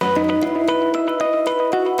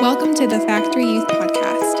Welcome to the Factory Youth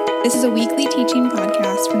Podcast. This is a weekly teaching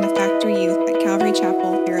podcast from the Factory Youth at Calvary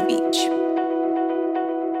Chapel, Vero Beach.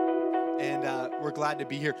 And we're glad to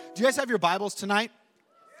be here. Do you guys have your Bibles tonight?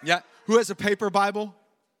 Yeah. Who has a paper Bible?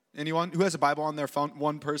 Anyone? Who has a Bible on their phone?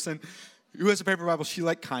 One person. Who has a paper Bible? She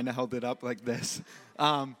kind of held it up like this.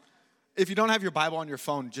 If you don't have your Bible on your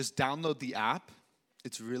phone, just download the app.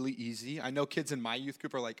 It's really easy. I know kids in my youth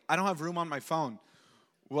group are like, I don't have room on my phone.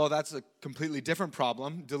 Well, that's a completely different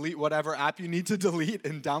problem. Delete whatever app you need to delete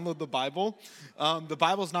and download the Bible. The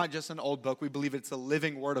Bible's not just an old book. We believe it's a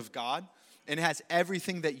living Word of God, and it has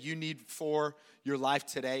everything that you need for your life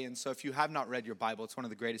today. And so if you have not read your Bible, it's one of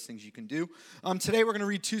the greatest things you can do. Today we're going to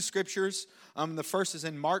read two scriptures. The first is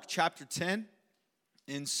in Mark chapter 10.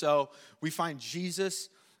 And so we find Jesus.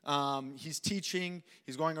 He's teaching.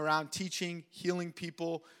 He's going around teaching, healing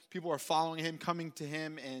people. People are following him, coming to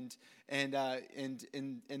him, and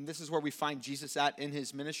this is where we find Jesus at in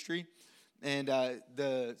his ministry. And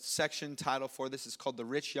the section title for this is called "The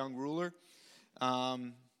Rich Young Ruler."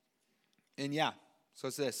 So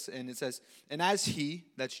it's this, and it says, "And as he,"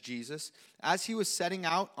 that's Jesus, "as he was setting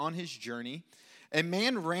out on his journey, a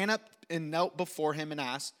man ran up and knelt before him and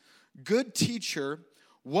asked, 'Good teacher,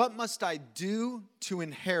 what must I do to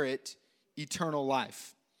inherit eternal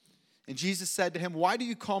life?' And Jesus said to him, 'Why do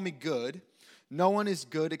you call me good? No one is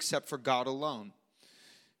good except for God alone.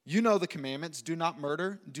 You know the commandments: do not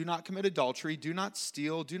murder, do not commit adultery, do not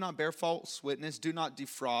steal, do not bear false witness, do not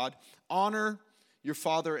defraud, honor your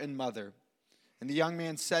father and mother.' And the young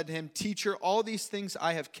man said to him, 'Teacher, all these things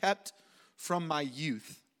I have kept from my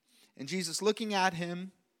youth.' And Jesus, looking at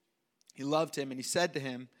him, he loved him, and he said to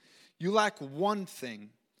him, 'You lack one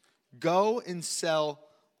thing. Go and sell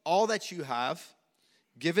all that you have,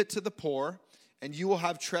 give it to the poor, and you will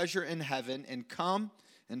have treasure in heaven, and come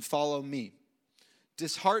and follow me.'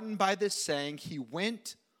 Disheartened by this saying, he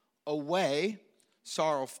went away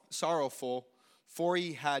sorrowful, for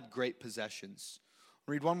he had great possessions."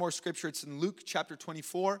 I'll read one more scripture. It's in Luke chapter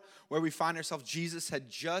 24, where we find ourselves. Jesus had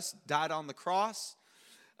just died on the cross.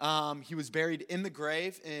 He was buried in the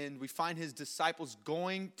grave, and we find his disciples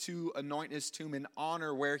going to anoint his tomb and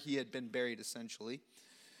honor where he had been buried, essentially.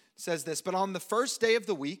 It says this, "But on the first day of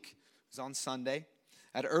the week," it was on Sunday,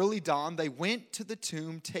 "at early dawn, they went to the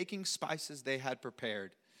tomb, taking spices they had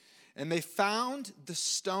prepared. And they found the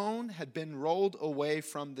stone had been rolled away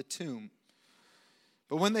from the tomb.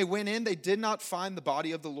 But when they went in, they did not find the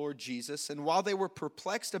body of the Lord Jesus. And while they were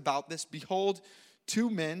perplexed about this, behold, two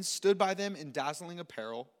men stood by them in dazzling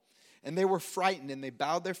apparel. And they were frightened, and they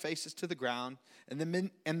bowed their faces to the ground. And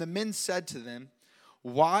the men said to them,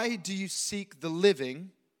 'Why do you seek the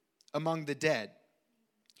living among the dead?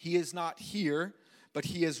 He is not here, but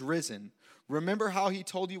he is risen. Remember how he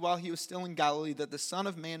told you while he was still in Galilee that the Son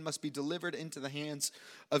of Man must be delivered into the hands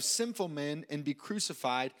of sinful men and be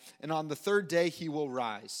crucified, and on the third day he will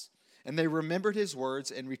rise.' And they remembered his words,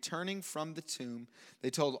 and returning from the tomb, they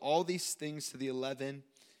told all these things to the 11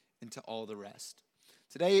 and to all the rest."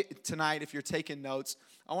 Tonight, if you're taking notes,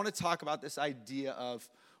 I want to talk about this idea of,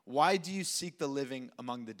 why do you seek the living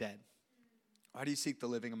among the dead? Why do you seek the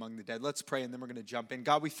living among the dead? Let's pray, and then we're going to jump in.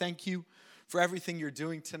 God, we thank you for everything you're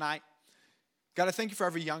doing tonight. God, I thank you for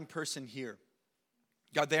every young person here.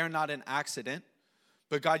 God, they are not an accident,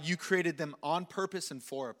 but God, you created them on purpose and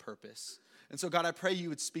for a purpose. And so, God, I pray you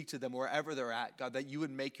would speak to them wherever they're at. God, that you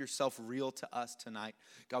would make yourself real to us tonight.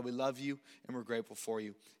 God, we love you, and we're grateful for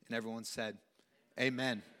you. And everyone said,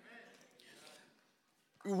 amen.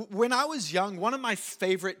 When I was young, one of my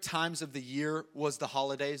favorite times of the year was the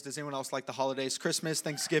holidays. Does anyone else like the holidays? Christmas,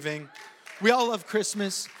 Thanksgiving. We all love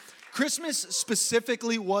Christmas. Christmas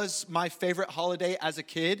specifically was my favorite holiday as a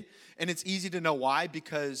kid, and it's easy to know why,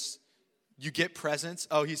 because you get presents.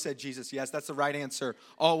 Oh, he said Jesus. Yes, that's the right answer,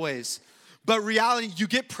 always. But reality, you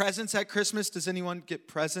get presents at Christmas. Does anyone get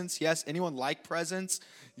presents? Yes. Anyone like presents?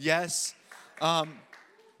 Yes.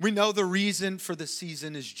 We know the reason for the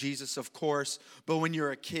season is Jesus, of course, but when you're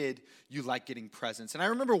a kid, you like getting presents. And I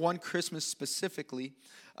remember one Christmas specifically,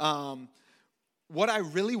 what I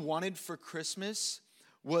really wanted for Christmas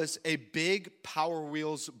was a big Power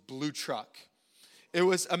Wheels blue truck. It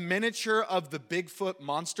was a miniature of the Bigfoot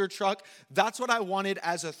monster truck. That's what I wanted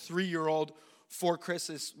as a 3-year-old for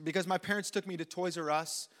Christmas, because my parents took me to Toys R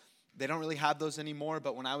Us. They don't really have those anymore,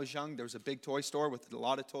 but when I was young, there was a big toy store with a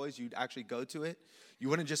lot of toys. You'd actually go to it. You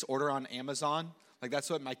wouldn't just order on Amazon. That's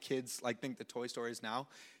what my kids think the toy store is now.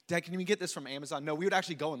 Dad, can we get this from Amazon? No, we would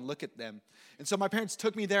actually go and look at them. And so my parents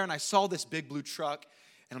took me there, and I saw this big blue truck,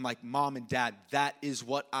 and I'm like, Mom and Dad, that is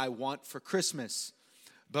what I want for Christmas.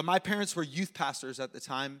 But my parents were youth pastors at the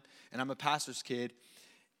time, and I'm a pastor's kid,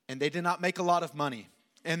 and they did not make a lot of money.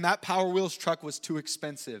 And that Power Wheels truck was too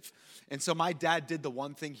expensive. And so my dad did the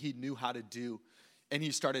one thing he knew how to do, and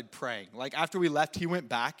he started praying. Like after we left, he went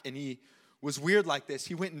back, and he was weird like this.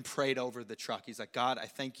 He went and prayed over the truck. He's like, God, I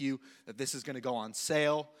thank you that this is going to go on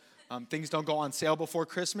sale. Things don't go on sale before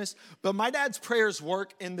Christmas. But my dad's prayers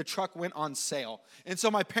work, and the truck went on sale. And so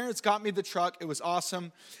my parents got me the truck. It was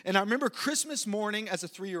awesome. And I remember Christmas morning as a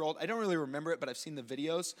 3-year-old. I don't really remember it, but I've seen the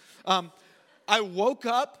videos. I woke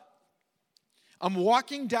up. I'm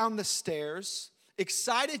walking down the stairs,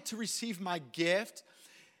 excited to receive my gift.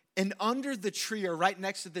 And under the tree, or right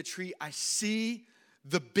next to the tree, I see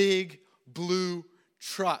the big blue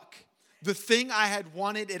truck. The thing I had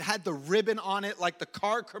wanted, it had the ribbon on it like the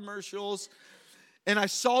car commercials. And I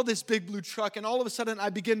saw this big blue truck, and all of a sudden I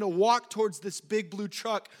begin to walk towards this big blue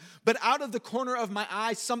truck. But out of the corner of my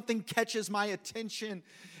eye, something catches my attention.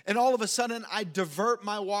 And all of a sudden I divert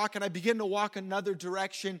my walk, and I begin to walk another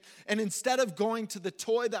direction. And instead of going to the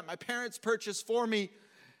toy that my parents purchased for me,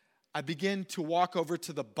 I begin to walk over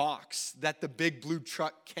to the box that the big blue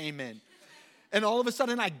truck came in. And all of a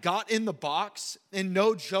sudden, I got in the box, and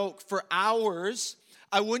no joke, for hours,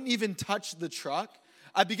 I wouldn't even touch the truck.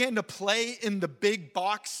 I began to play in the big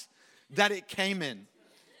box that it came in.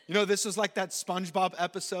 You know, this was like that SpongeBob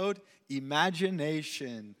episode,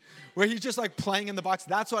 Imagination, where he's just like playing in the box.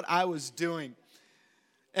 That's what I was doing.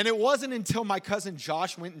 And it wasn't until my cousin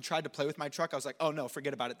Josh went and tried to play with my truck, I was like, oh no,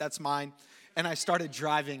 forget about it, that's mine. And I started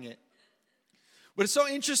driving it. But it's so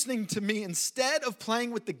interesting to me, instead of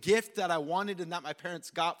playing with the gift that I wanted and that my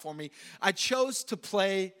parents got for me, I chose to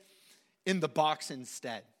play in the box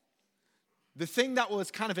instead. The thing that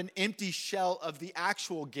was kind of an empty shell of the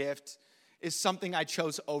actual gift is something I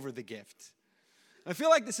chose over the gift. I feel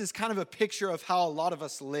like this is kind of a picture of how a lot of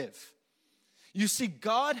us live. You see,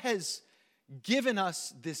 God has given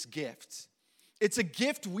us this gift. It's a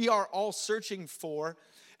gift we are all searching for.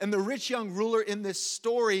 And the rich young ruler in this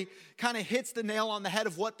story kind of hits the nail on the head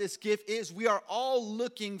of what this gift is. We are all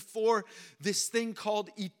looking for this thing called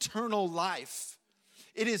eternal life.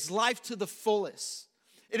 It is life to the fullest.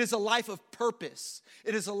 It is a life of purpose.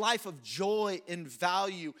 It is a life of joy and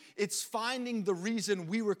value. It's finding the reason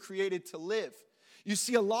we were created to live. You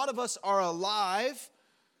see, a lot of us are alive,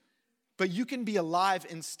 but you can be alive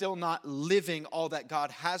and still not living all that God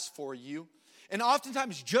has for you. And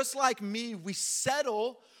oftentimes, just like me, we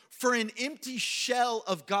settle for an empty shell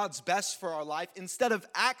of God's best for our life instead of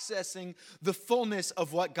accessing the fullness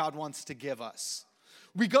of what God wants to give us.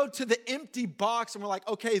 We go to the empty box and we're like,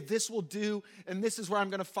 okay, this will do, and this is where I'm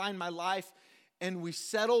going to find my life. And we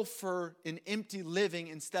settle for an empty living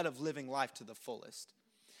instead of living life to the fullest.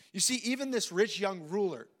 You see, even this rich young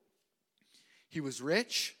ruler, he was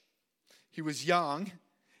rich, he was young,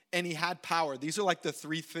 and he had power. These are like the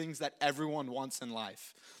 3 things that everyone wants in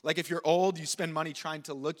life. Like if you're old, you spend money trying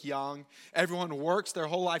to look young. Everyone works their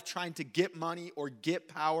whole life trying to get money or get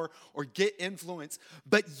power or get influence.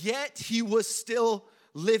 But yet he was still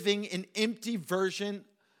living an empty version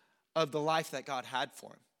of the life that God had for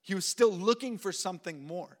him. He was still looking for something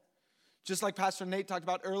more. Just like Pastor Nate talked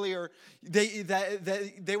about earlier, they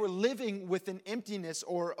were living with an emptiness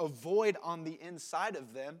or a void on the inside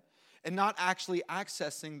of them and not actually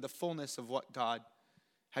accessing the fullness of what God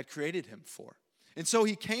had created him for. And so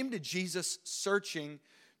he came to Jesus searching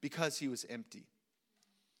because he was empty.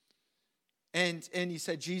 And he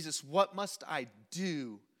said, Jesus, what must I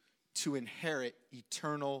do to inherit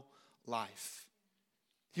eternal life?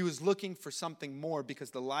 He was looking for something more because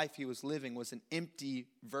the life he was living was an empty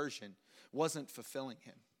version, wasn't fulfilling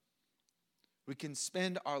him. We can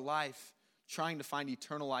spend our life trying to find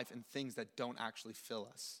eternal life in things that don't actually fill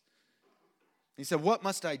us. He said, what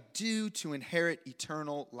must I do to inherit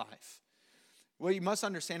eternal life? What you must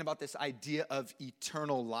understand about this idea of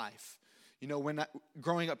eternal life. You know,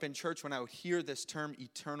 growing up in church, when I would hear this term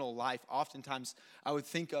eternal life, oftentimes I would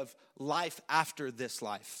think of life after this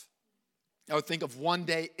life. I would think of one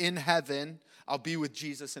day in heaven, I'll be with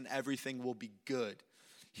Jesus and everything will be good.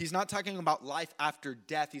 He's not talking about life after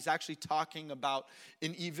death. He's actually talking about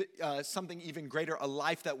something even greater, a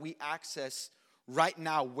life that we access right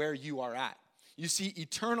now where you are at. You see,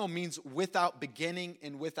 eternal means without beginning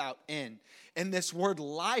and without end. And this word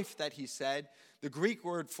life that he said, the Greek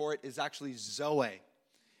word for it is actually zoe.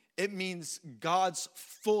 It means God's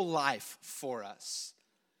full life for us.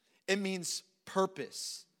 It means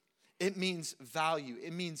purpose. It means value.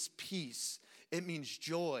 It means peace. It means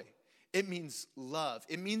joy. It means love.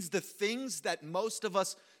 It means the things that most of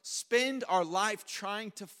us spend our life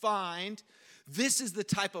trying to find. This is the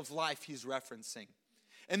type of life he's referencing.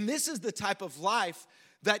 And this is the type of life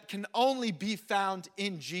that can only be found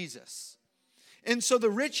in Jesus. And so the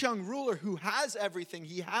rich young ruler who has everything,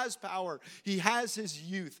 he has power, he has his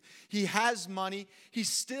youth, he has money, he's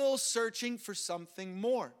still searching for something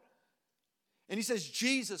more. And he says,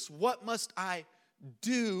 Jesus, what must I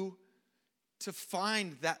do to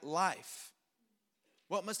find that life?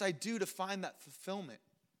 What must I do to find that fulfillment?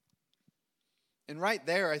 And right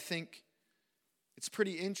there, I think it's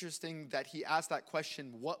pretty interesting that he asked that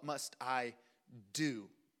question, what must I do?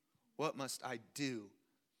 What must I do?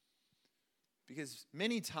 Because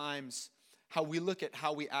many times, how we look at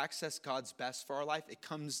how we access God's best for our life, it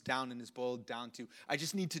comes down and is boiled down to, I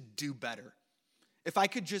just need to do better. If I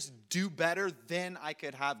could just do better, then I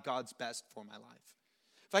could have God's best for my life.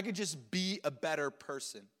 If I could just be a better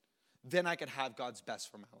person, then I could have God's best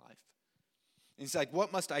for my life. And he's like,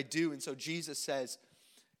 what must I do? And so Jesus says,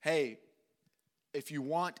 hey, if you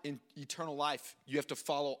want eternal life, you have to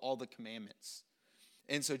follow all the commandments.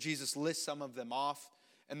 And so Jesus lists some of them off.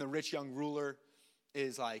 And the rich young ruler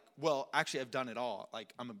is like, well, actually, I've done it all.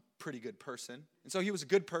 Like, I'm a pretty good person. And so he was a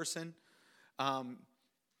good person, but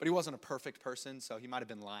he wasn't a perfect person, so he might have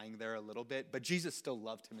been lying there a little bit. But Jesus still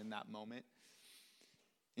loved him in that moment.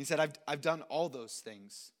 He said, I've done all those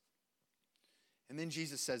things. And then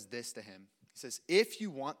Jesus says this to him. He says, if you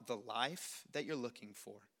want the life that you're looking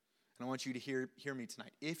for, and I want you to hear me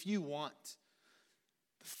tonight, if you want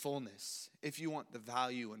the fullness, if you want the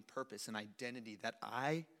value and purpose and identity that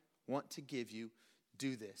I want to give you,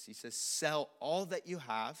 do this. He says, sell all that you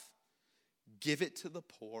have, give it to the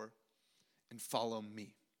poor, and follow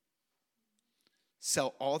me.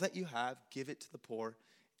 Sell all that you have, give it to the poor,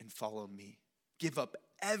 and follow me. Give up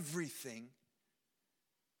everything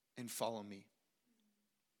and follow me.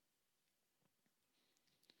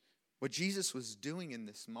 What Jesus was doing in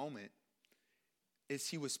this moment is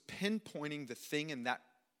he was pinpointing the thing in that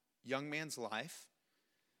young man's life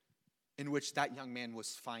in which that young man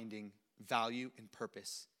was finding value and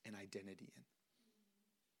purpose and identity in.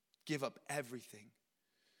 Give up everything.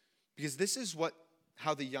 Because this is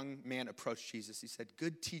how the young man approached Jesus. He said,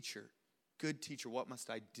 good teacher, what must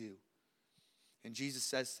I do? And Jesus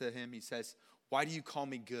says to him, he says, why do you call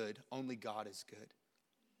me good? Only God is good.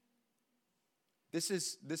 This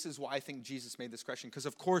is why I think Jesus made this question, because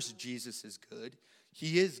of course Jesus is good.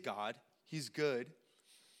 He is God. He's good.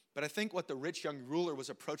 But I think what the rich young ruler was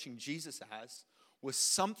approaching Jesus as was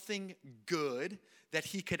something good that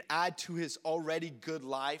he could add to his already good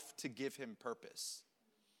life to give him purpose.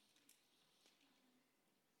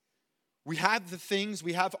 We have the things,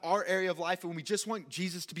 we have our area of life, and we just want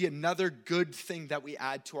Jesus to be another good thing that we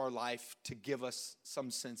add to our life to give us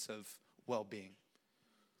some sense of well-being.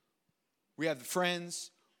 We have the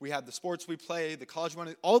friends, we have the sports we play, the college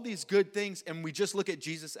money, all these good things, and we just look at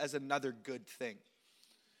Jesus as another good thing.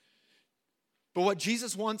 But what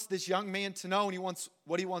Jesus wants this young man to know, and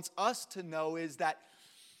what he wants us to know, is that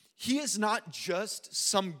he is not just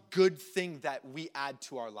some good thing that we add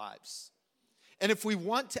to our lives. And if we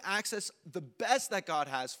want to access the best that God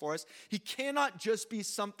has for us, he cannot just be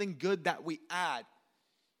something good that we add.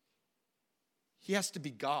 He has to be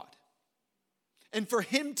God. And for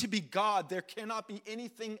him to be God, there cannot be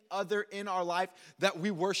anything other in our life that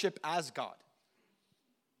we worship as God.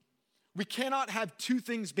 We cannot have two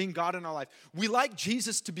things being God in our life. We like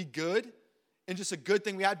Jesus to be good and just a good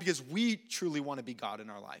thing we add because we truly want to be God in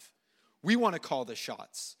our life. We want to call the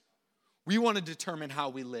shots. We want to determine how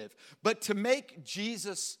we live. But to make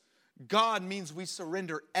Jesus God means we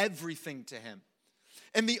surrender everything to him.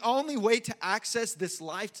 And the only way to access this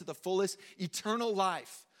life to the fullest, eternal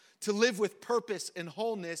life, to live with purpose and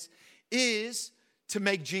wholeness, is to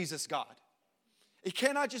make Jesus God. It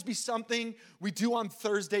cannot just be something we do on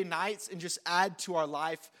Thursday nights and just add to our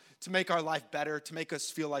life to make our life better, to make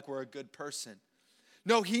us feel like we're a good person.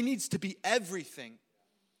 No, he needs to be everything.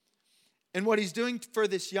 And what he's doing for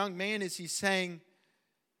this young man is he's saying,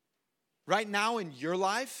 right now in your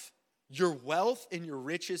life, your wealth and your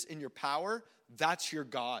riches and your power, that's your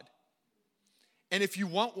God. And if you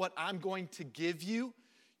want what I'm going to give you,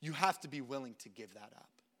 you have to be willing to give that up.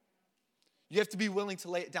 You have to be willing to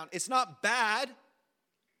lay it down. It's not bad.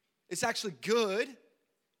 It's actually good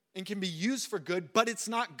and can be used for good, but it's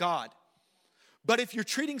not God. But if you're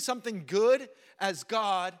treating something good as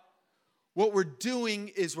God, what we're doing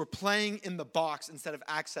is we're playing in the box instead of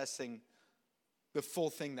accessing the full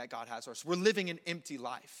thing that God has for us. We're living an empty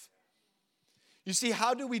life. You see,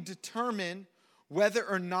 how do we determine whether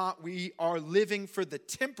or not we are living for the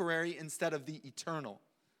temporary instead of the eternal?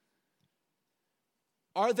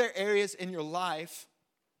 Are there areas in your life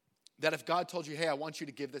that if God told you, hey, I want you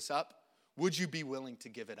to give this up, would you be willing to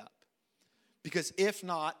give it up? Because if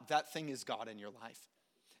not, that thing is God in your life.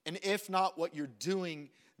 And if not, what you're doing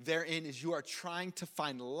therein is you are trying to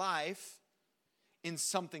find life in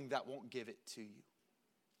something that won't give it to you.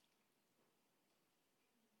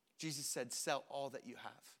 Jesus said, sell all that you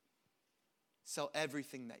have. Sell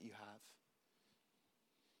everything that you have.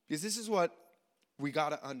 Because this is what we got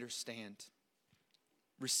to understand.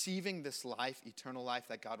 Receiving this life, eternal life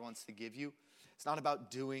that God wants to give you, it's not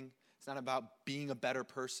about doing, it's not about being a better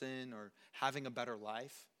person or having a better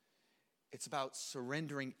life. It's about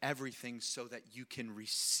surrendering everything so that you can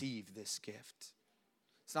receive this gift.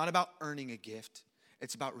 It's not about earning a gift.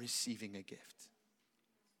 It's about receiving a gift.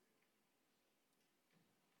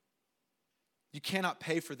 You cannot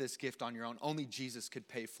pay for this gift on your own. Only Jesus could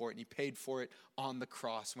pay for it, and he paid for it on the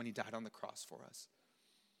cross when he died on the cross for us.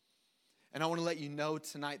 And I want to let you know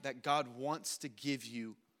tonight that God wants to give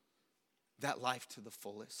you that life to the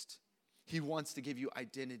fullest. He wants to give you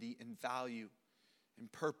identity and value and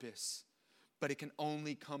purpose. But it can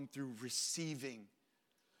only come through receiving.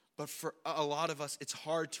 But for a lot of us, it's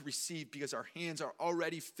hard to receive because our hands are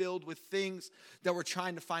already filled with things that we're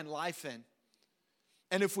trying to find life in.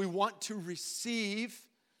 And if we want to receive,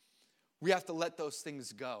 we have to let those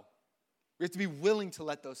things go. We have to be willing to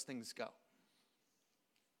let those things go.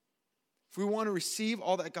 If we want to receive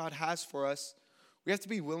all that God has for us, we have to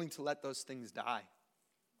be willing to let those things die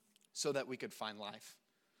so that we could find life.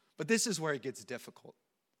 But this is where it gets difficult.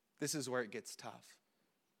 This is where it gets tough.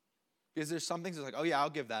 Because there's some things that's like, oh yeah, I'll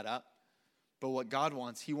give that up. But what God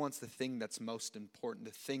wants, he wants the thing that's most important,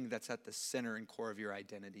 the thing that's at the center and core of your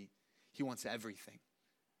identity. He wants everything.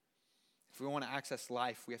 If we want to access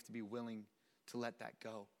life, we have to be willing to let that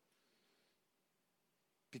go.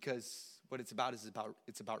 Because what it's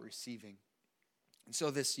about receiving. And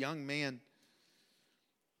so this young man,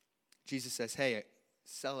 Jesus says, hey,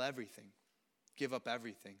 sell everything. Give up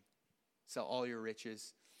everything. Sell all your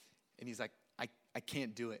riches. And he's like, I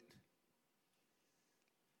can't do it.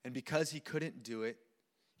 And because he couldn't do it,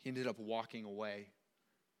 he ended up walking away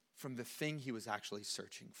from the thing he was actually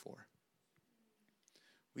searching for.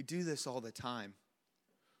 We do this all the time,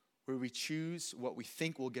 where we choose what we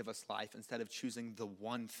think will give us life instead of choosing the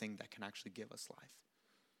one thing that can actually give us life.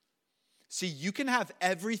 See, you can have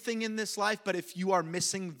everything in this life, but if you are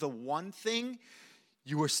missing the one thing,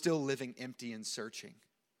 you are still living empty and searching.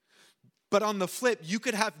 But on the flip, you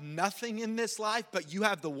could have nothing in this life, but you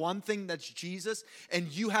have the one thing that's Jesus, and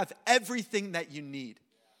you have everything that you need.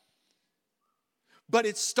 But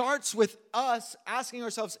it starts with us asking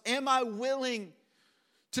ourselves, am I willing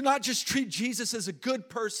to not just treat Jesus as a good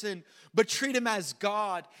person, but treat him as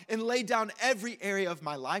God and lay down every area of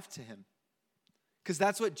my life to him? Because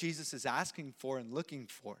that's what Jesus is asking for and looking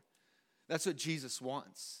for. That's what Jesus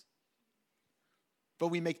wants. But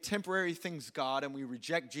we make temporary things God, and we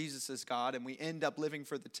reject Jesus as God, and we end up living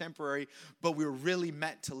for the temporary, but we're really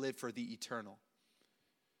meant to live for the eternal.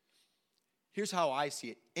 Here's how I see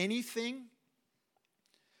it. Anything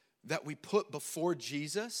that we put before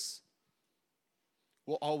Jesus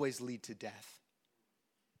will always lead to death.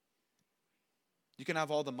 You can have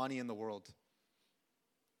all the money in the world,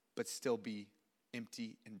 but still be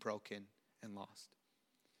empty and broken and lost.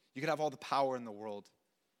 You can have all the power in the world,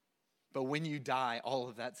 but when you die, all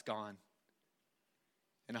of that's gone.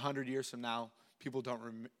 And 100 years from now, people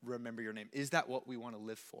don't remember your name. Is that what we want to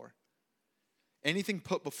live for? Anything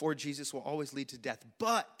put before Jesus will always lead to death.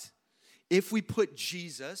 But if we put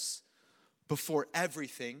Jesus before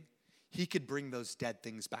everything, he could bring those dead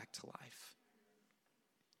things back to life.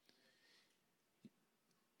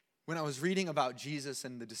 When I was reading about Jesus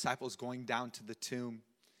and the disciples going down to the tomb,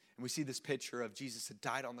 and we see this picture of Jesus had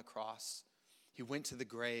died on the cross. He went to the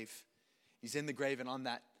grave. He's in the grave, and on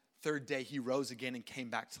that third day, he rose again and came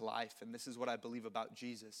back to life. And this is what I believe about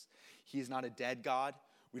Jesus. He is not a dead God.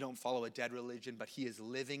 We don't follow a dead religion, but he is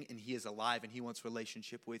living and he is alive, and he wants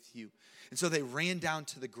relationship with you. And so they ran down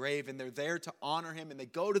to the grave, and they're there to honor him, and they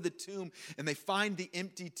go to the tomb, and they find the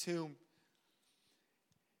empty tomb.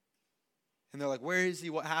 And they're like, where is he?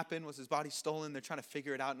 What happened? Was his body stolen? They're trying to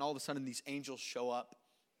figure it out, and all of a sudden these angels show up.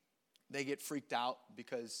 They get freaked out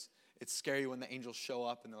because it's scary when the angels show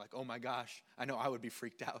up, and they're like, oh my gosh, I know I would be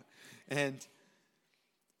freaked out. And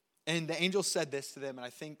the angels said this to them, and I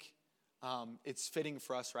think it's fitting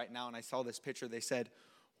for us right now. And I saw this picture. They said,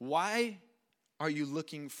 why are you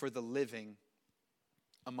looking for the living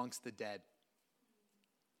amongst the dead?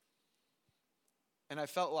 And I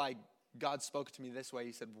felt like God spoke to me this way.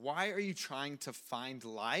 He said, why are you trying to find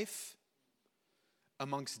life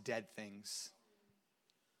amongst dead things?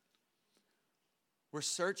 We're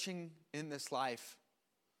searching in this life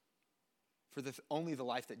for only the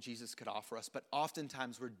life that Jesus could offer us, but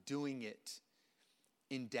oftentimes we're doing it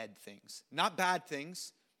in dead things. Not bad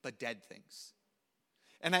things, but dead things.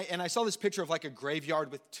 And I saw this picture of like a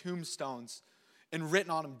graveyard with tombstones and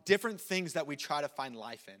written on them different things that we try to find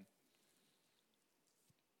life in.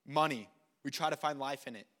 Money, we try to find life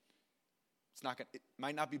in it. It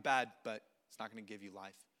might not be bad, but it's not going to give you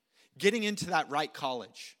life. Getting into that right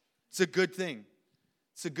college, it's a good thing.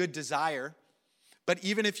 It's a good desire. But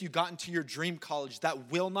even if you got into your dream college,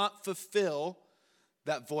 that will not fulfill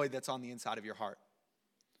that void that's on the inside of your heart.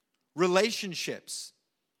 Relationships.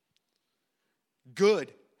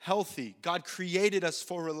 Good, healthy. God created us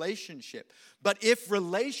for relationship. But if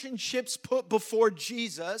relationships put before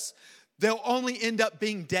Jesus, they'll only end up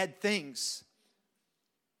being dead things.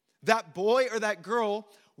 That boy or that girl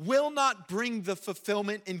will not bring the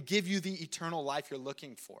fulfillment and give you the eternal life you're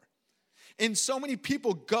looking for. And so many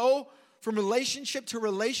people go from relationship to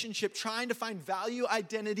relationship trying to find value,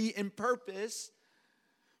 identity, and purpose,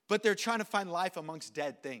 but they're trying to find life amongst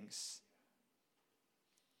dead things.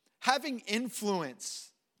 Having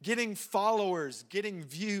influence, getting followers, getting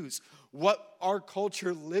views, what our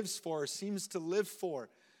culture lives for, seems to live for.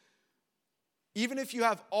 Even if you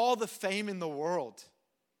have all the fame in the world,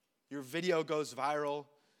 your video goes viral,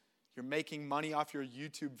 you're making money off your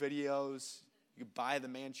YouTube videos, you buy the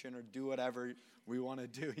mansion or do whatever we want to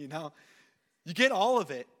do, you know. You get all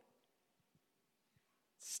of it.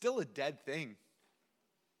 It's still a dead thing.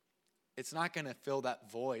 It's not going to fill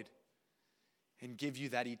that void and give you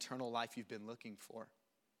that eternal life you've been looking for.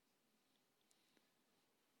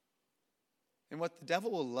 And what the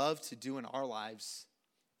devil will love to do in our lives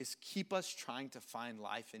is keep us trying to find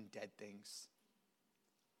life in dead things.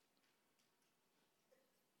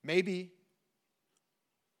 Maybe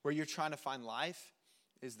where you're trying to find life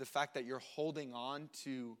is the fact that you're holding on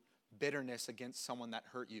to bitterness against someone that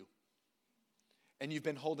hurt you. And you've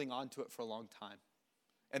been holding on to it for a long time.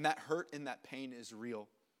 And that hurt and that pain is real.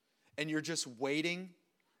 And you're just waiting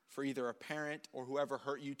for either a parent or whoever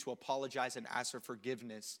hurt you to apologize and ask for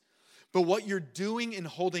forgiveness. But what you're doing in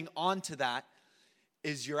holding on to that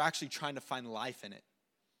is you're actually trying to find life in it.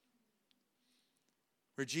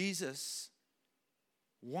 Where Jesus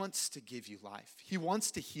wants to give you life. He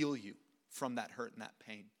wants to heal you from that hurt and that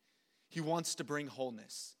pain. He wants to bring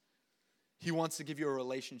wholeness. He wants to give you a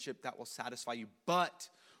relationship that will satisfy you. But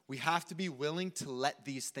we have to be willing to let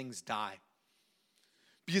these things die.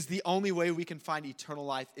 Because the only way we can find eternal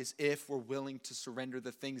life is if we're willing to surrender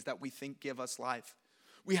the things that we think give us life.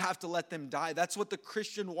 We have to let them die. That's what the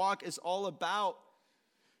Christian walk is all about.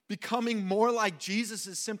 Becoming more like Jesus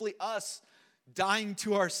is simply us dying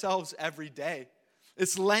to ourselves every day.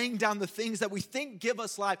 It's laying down the things that we think give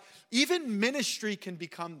us life. Even ministry can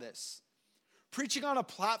become this. Preaching on a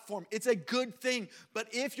platform, it's a good thing. But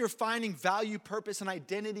if you're finding value, purpose, and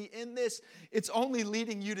identity in this, it's only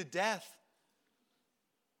leading you to death.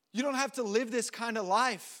 You don't have to live this kind of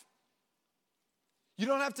life. You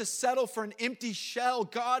don't have to settle for an empty shell.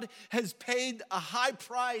 God has paid a high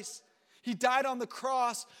price. He died on the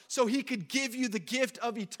cross so he could give you the gift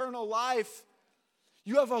of eternal life.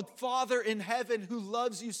 You have a Father in heaven who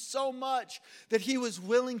loves you so much that he was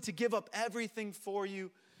willing to give up everything for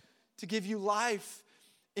you to give you life,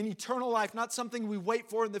 an eternal life, not something we wait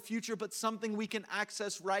for in the future, but something we can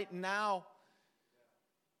access right now.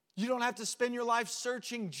 You don't have to spend your life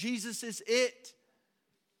searching. Jesus is it.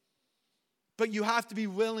 But you have to be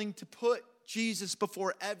willing to put Jesus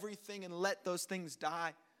before everything and let those things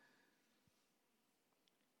die.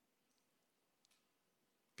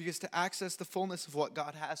 Because to access the fullness of what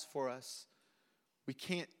God has for us, we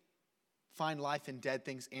can't find life in dead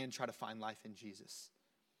things and try to find life in Jesus.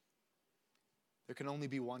 There can only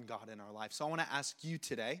be one God in our life. So I want to ask you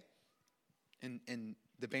today, and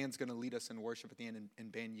the band's going to lead us in worship at the end,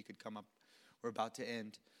 and band, you could come up. We're about to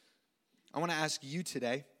end. I want to ask you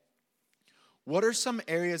today, what are some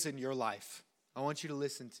areas in your life? I want you to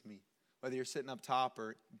listen to me, whether you're sitting up top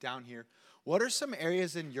or down here. What are some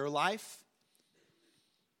areas in your life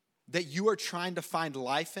that you are trying to find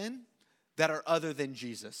life in that are other than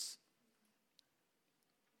Jesus?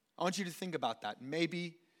 I want you to think about that.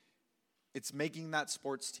 Maybe it's making that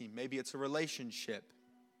sports team. Maybe it's a relationship.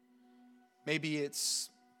 Maybe it's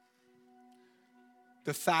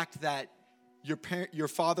the fact that your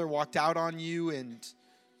father walked out on you and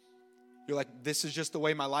you're like, this is just the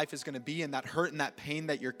way my life is going to be, and that hurt and that pain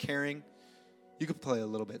that you're carrying. You could play a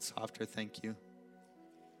little bit softer. Thank you.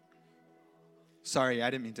 Sorry, I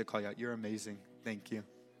didn't mean to call you out. You're amazing. Thank you.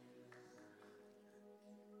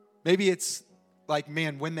 Maybe it's like,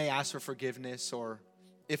 man, when they ask for forgiveness, or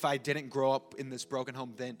if I didn't grow up in this broken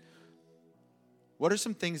home, then what are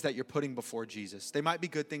some things that you're putting before Jesus? They might be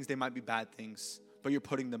good things, they might be bad things, but you're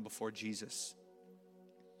putting them before Jesus.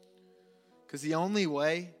 Because the only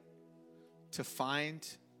way to find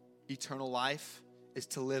eternal life is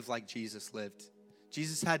to live like Jesus lived.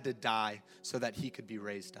 Jesus had to die so that he could be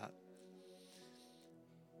raised up.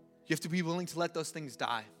 You have to be willing to let those things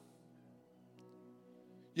die.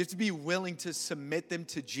 You have to be willing to submit them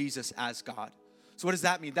to Jesus as God. So what does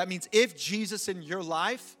that mean? That means if Jesus in your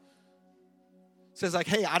life says like,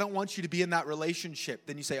 hey, I don't want you to be in that relationship,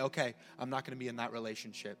 then you say, okay, I'm not going to be in that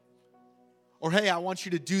relationship. Or hey, I want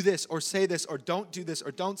you to do this or say this or don't do this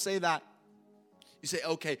or don't say that. You say,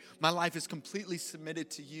 okay, my life is completely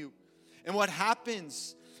submitted to you. And what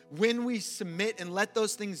happens when we submit and let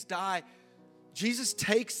those things die, Jesus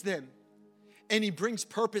takes them and he brings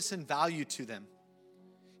purpose and value to them.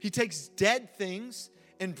 He takes dead things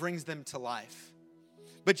and brings them to life.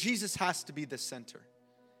 But Jesus has to be the center.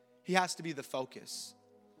 He has to be the focus.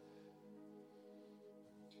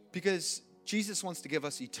 Because Jesus wants to give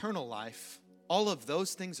us eternal life. All of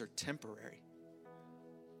those things are temporary.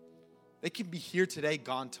 They can be here today,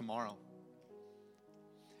 gone tomorrow.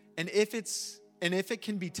 And if it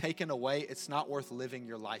can be taken away, it's not worth living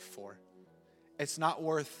your life for. It's not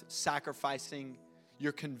worth sacrificing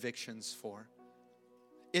your convictions for.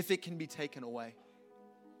 If it can be taken away.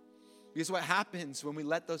 Because what happens when we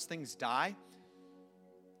let those things die,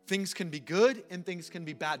 things can be good and things can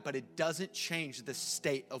be bad, but it doesn't change the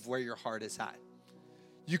state of where your heart is at.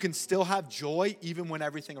 You can still have joy even when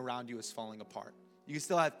everything around you is falling apart. You can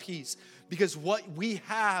still have peace because what we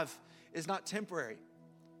have is not temporary.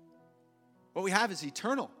 What we have is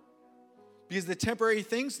eternal. Because the temporary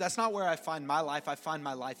things, that's not where I find my life. I find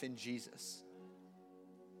my life in Jesus.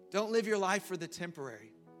 Don't live your life for the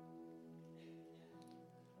temporary.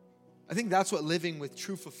 I think that's what living with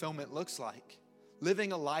true fulfillment looks like.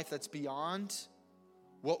 Living a life that's beyond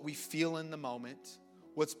what we feel in the moment,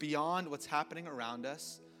 what's beyond what's happening around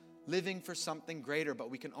us, living for something greater, but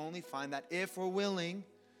we can only find that if we're willing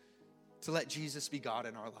to let Jesus be God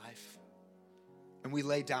in our life. And we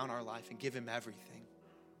lay down our life and give him everything.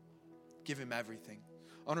 Give him everything.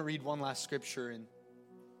 I want to read one last scripture, and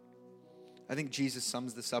I think Jesus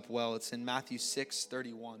sums this up well. It's in Matthew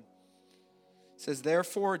 6:31. It says,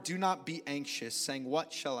 therefore, do not be anxious, saying,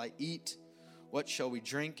 what shall I eat? What shall we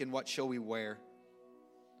drink? And what shall we wear?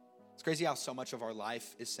 It's crazy how so much of our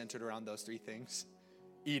life is centered around those three things.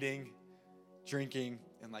 Eating, drinking,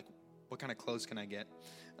 and like, what kind of clothes can I get?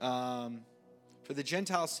 For the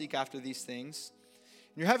Gentiles seek after these things.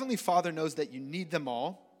 And your heavenly Father knows that you need them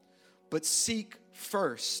all. But seek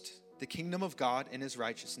first the kingdom of God and his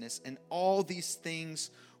righteousness, and all these things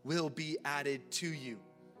will be added to you.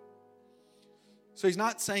 So he's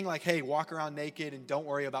not saying like, hey, walk around naked and don't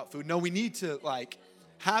worry about food. No, we need to like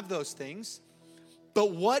have those things.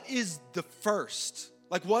 But what is the first?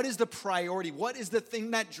 Like, what is the priority? What is the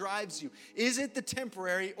thing that drives you? Is it the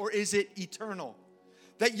temporary or is it eternal?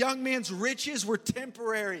 That young man's riches were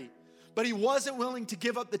temporary, but he wasn't willing to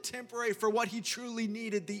give up the temporary for what he truly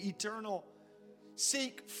needed, the eternal.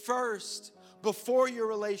 Seek first before your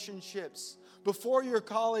relationships, before your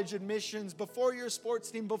college admissions, before your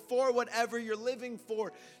sports team, before whatever you're living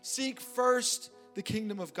for. Seek first the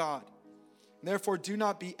kingdom of God. And therefore, do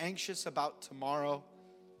not be anxious about tomorrow,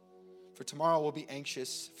 for tomorrow will be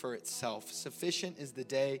anxious for itself. Sufficient is the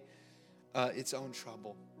day, its own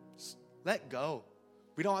trouble. Just let go.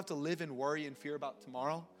 We don't have to live in worry and fear about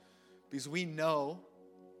tomorrow because we know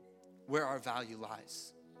where our value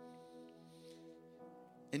lies.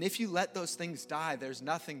 And if you let those things die, there's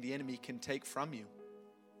nothing the enemy can take from you.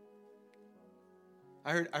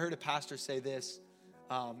 I heard a pastor say this.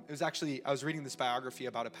 I was reading this biography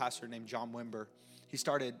about a pastor named John Wimber. He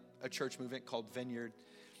started a church movement called Vineyard.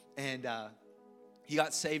 And he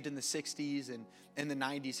got saved in the 60s, and in the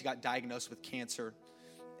 90s he got diagnosed with cancer.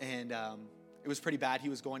 And it was pretty bad. He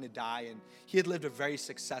was going to die, and he had lived a very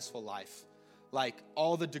successful life. Like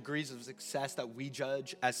all the degrees of success that we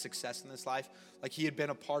judge as success in this life. Like he had been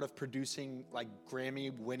a part of producing like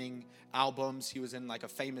Grammy-winning albums. He was in like a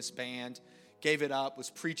famous band, gave it up, was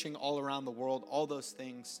preaching all around the world, all those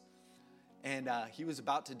things. And he was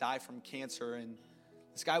about to die from cancer, and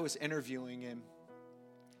this guy was interviewing him.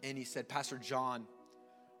 And he said, Pastor John,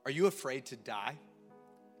 are you afraid to die?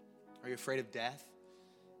 Are you afraid of death?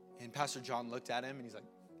 And Pastor John looked at him and he's like,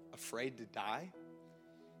 afraid to die?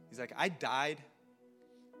 He's like, I died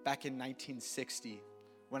back in 1960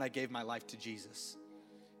 when I gave my life to Jesus.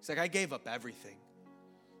 He's like, I gave up everything.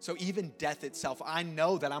 So even death itself, I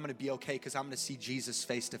know that I'm going to be okay because I'm going to see Jesus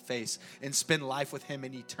face to face and spend life with him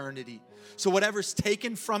in eternity. So whatever's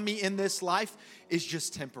taken from me in this life is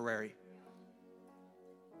just temporary.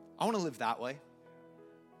 I want to live that way.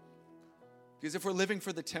 Because if we're living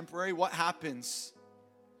for the temporary, what happens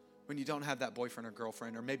when you don't have that boyfriend or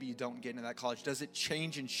girlfriend, or maybe you don't get into that college? Does it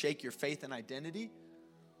change and shake your faith and identity?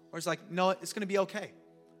 Or it's like, no, it's going to be okay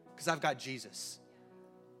because I've got Jesus.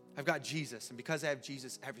 I've got Jesus, and because I have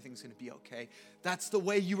Jesus, everything's going to be okay. That's the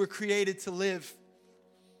way you were created to live.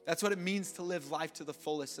 That's what it means to live life to the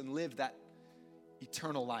fullest and live that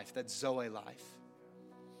eternal life, that Zoe life.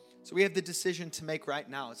 So we have the decision to make right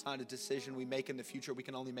now. It's not a decision we make in the future. We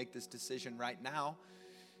can only make this decision right now.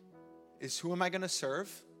 Is who am I going to serve?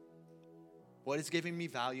 What is giving me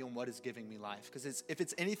value and what is giving me life? Because if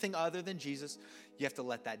it's anything other than Jesus, you have to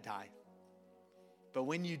let that die. But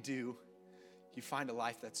when you do, you find a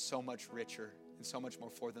life that's so much richer and so much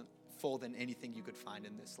more full than anything you could find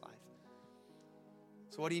in this life.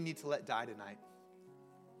 So what do you need to let die tonight?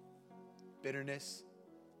 Bitterness,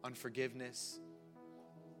 unforgiveness,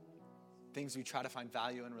 things we try to find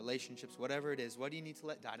value in relationships, whatever it is. What do you need to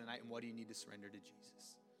let die tonight, and what do you need to surrender to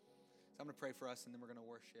Jesus? So I'm going to pray for us, and then we're going to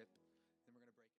worship.